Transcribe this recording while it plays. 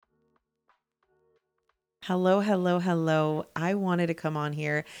Hello, hello, hello. I wanted to come on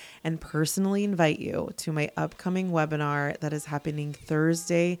here and personally invite you to my upcoming webinar that is happening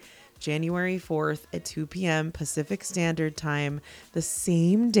Thursday, January 4th at 2 p.m. Pacific Standard Time. The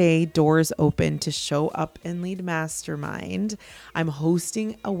same day doors open to Show Up and Lead Mastermind. I'm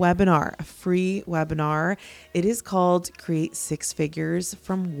hosting a webinar, a free webinar. It is called Create Six Figures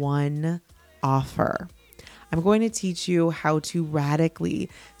from One Offer. I'm going to teach you how to radically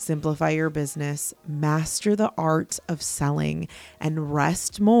simplify your business, master the art of selling, and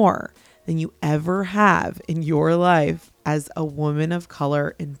rest more than you ever have in your life as a woman of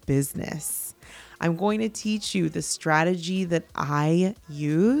color in business. I'm going to teach you the strategy that I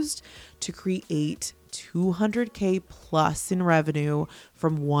used to create 200K plus in revenue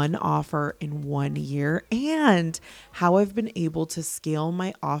from one offer in 1 year, and how I've been able to scale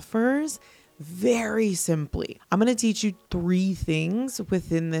my offers very simply. I'm going to teach you 3 things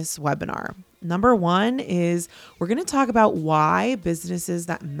within this webinar. Number 1 is we're going to talk about why businesses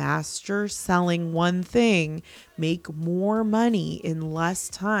that master selling one thing make more money in less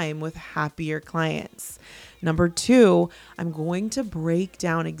time with happier clients. Number 2, I'm going to break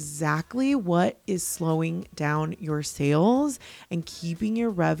down exactly what is slowing down your sales and keeping your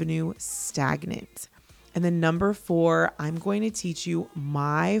revenue stagnant. And then number 4, I'm going to teach you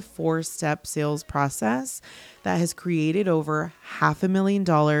my 4-step sales process that has created over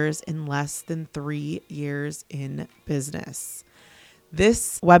 $500,000 in less than 3 years in business.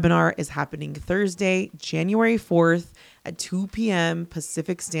 This webinar is happening Thursday, January 4th at 2 p.m.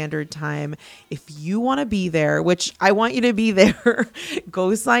 Pacific Standard Time. If you want to be there, which I want you to be there,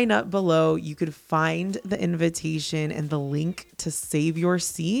 go sign up below. You could find the invitation and the link to save your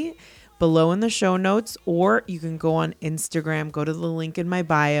seat below in the show notes, or you can go on Instagram, go to the link in my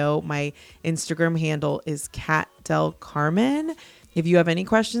bio. My Instagram handle is Kat Del Carmen. If you have any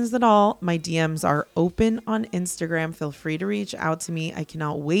questions at all, my DMs are open on Instagram. Feel free to reach out to me. I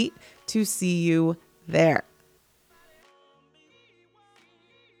cannot wait to see you there.